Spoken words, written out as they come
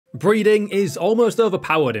Breeding is almost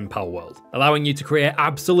overpowered in Palworld, allowing you to create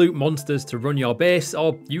absolute monsters to run your base,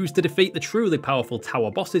 or use to defeat the truly powerful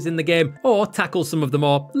tower bosses in the game, or tackle some of the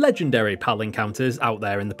more legendary Pal encounters out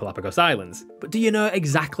there in the Palapagos Islands. But do you know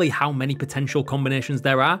exactly how many potential combinations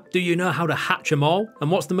there are? Do you know how to hatch them all?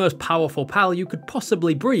 And what's the most powerful Pal you could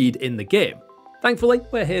possibly breed in the game? Thankfully,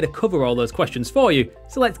 we're here to cover all those questions for you,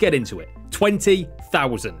 so let's get into it.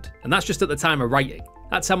 20,000, and that's just at the time of writing.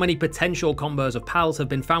 That's how many potential combos of pals have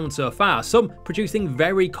been found so far, some producing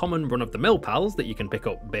very common run-of-the-mill pals that you can pick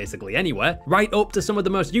up basically anywhere, right up to some of the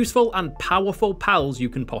most useful and powerful pals you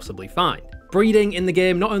can possibly find. Breeding in the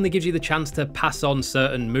game not only gives you the chance to pass on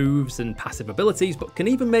certain moves and passive abilities, but can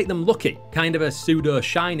even make them lucky, kind of a pseudo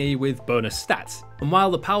shiny with bonus stats. And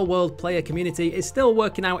while the Palworld player community is still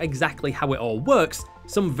working out exactly how it all works,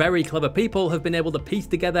 some very clever people have been able to piece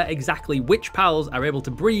together exactly which pals are able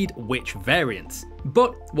to breed which variants.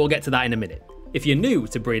 But we'll get to that in a minute. If you're new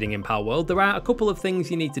to breeding in Palworld, there are a couple of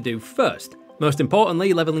things you need to do first. Most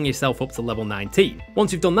importantly, leveling yourself up to level 19.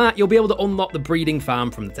 Once you've done that, you'll be able to unlock the breeding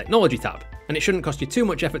farm from the technology tab. And it shouldn't cost you too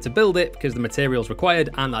much effort to build it because the materials required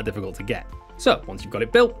aren't that difficult to get. So once you've got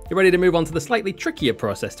it built, you're ready to move on to the slightly trickier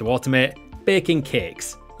process to automate: baking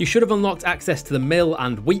cakes. You should have unlocked access to the mill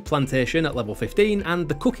and wheat plantation at level 15 and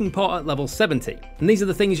the cooking pot at level 70. And these are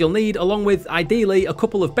the things you'll need, along with ideally a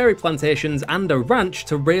couple of berry plantations and a ranch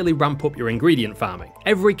to really ramp up your ingredient farming.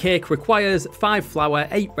 Every cake requires 5 flour,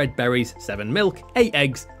 8 red berries, 7 milk, 8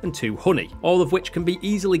 eggs and 2 honey, all of which can be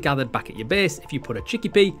easily gathered back at your base if you put a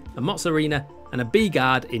chickpea, a mozzarella and a bee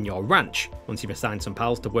guard in your ranch. Once you've assigned some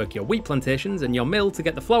pals to work your wheat plantations and your mill to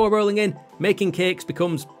get the flour rolling in, making cakes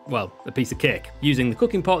becomes, well, a piece of cake, using the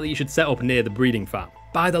cooking pot that you should set up near the breeding farm.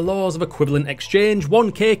 By the laws of equivalent exchange,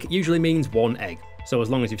 1 cake usually means 1 egg. So as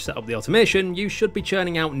long as you've set up the automation, you should be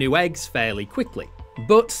churning out new eggs fairly quickly.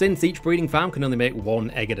 But since each breeding farm can only make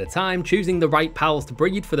 1 egg at a time, choosing the right pals to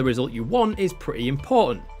breed for the result you want is pretty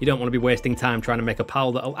important. You don't want to be wasting time trying to make a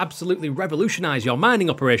pal that'll absolutely revolutionise your mining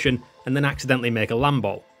operation and then accidentally make a lamb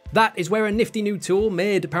ball. That is where a nifty new tool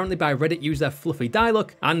made apparently by Reddit user Fluffy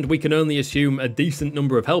Dialogue, and we can only assume a decent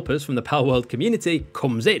number of helpers from the Palworld community,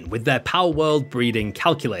 comes in with their Palworld breeding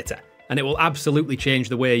calculator. And it will absolutely change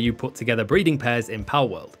the way you put together breeding pairs in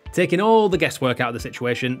Palworld. Taking all the guesswork out of the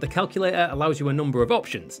situation, the calculator allows you a number of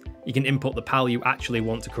options. You can input the pal you actually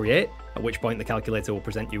want to create, at which point the calculator will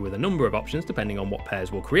present you with a number of options depending on what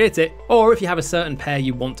pairs will create it, or if you have a certain pair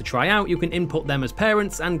you want to try out, you can input them as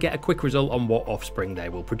parents and get a quick result on what offspring they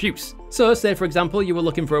will produce. So say for example you were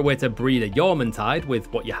looking for a way to breed a Yormantide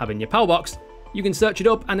with what you have in your pal box, you can search it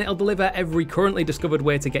up and it'll deliver every currently discovered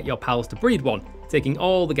way to get your pals to breed one, taking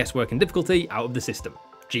all the guesswork and difficulty out of the system.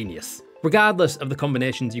 Genius. Regardless of the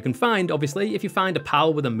combinations you can find, obviously, if you find a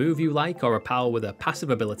pal with a move you like or a pal with a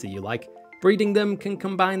passive ability you like, breeding them can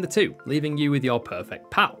combine the two, leaving you with your perfect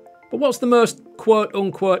pal. But what's the most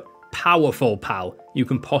quote-unquote powerful pal you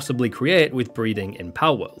can possibly create with breeding in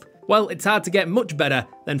Palworld? Well, it's hard to get much better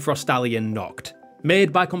than Frostallion Noct.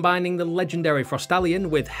 Made by combining the legendary Frostallion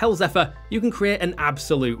with Hellzephyr, you can create an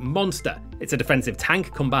absolute monster. It's a defensive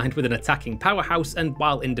tank combined with an attacking powerhouse, and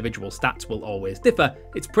while individual stats will always differ,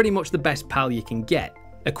 it's pretty much the best pal you can get.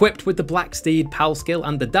 Equipped with the Black Steed pal skill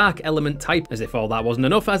and the Dark Element type, as if all that wasn't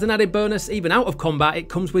enough, as an added bonus, even out of combat, it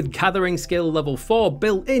comes with Gathering skill level 4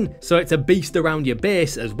 built in, so it's a beast around your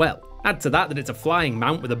base as well. Add to that it's a flying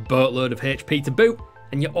mount with a boatload of HP to boot,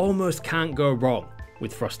 and you almost can't go wrong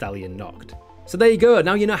with Frostallion Noct. So there you go,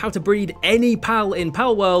 now you know how to breed any pal in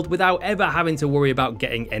Palworld without ever having to worry about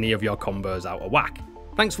getting any of your combos out of whack.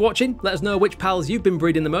 Thanks for watching, let us know which pals you've been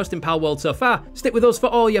breeding the most in Palworld so far, stick with us for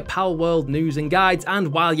all your Palworld news and guides, and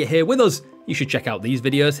while you're here with us, you should check out these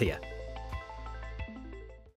videos here.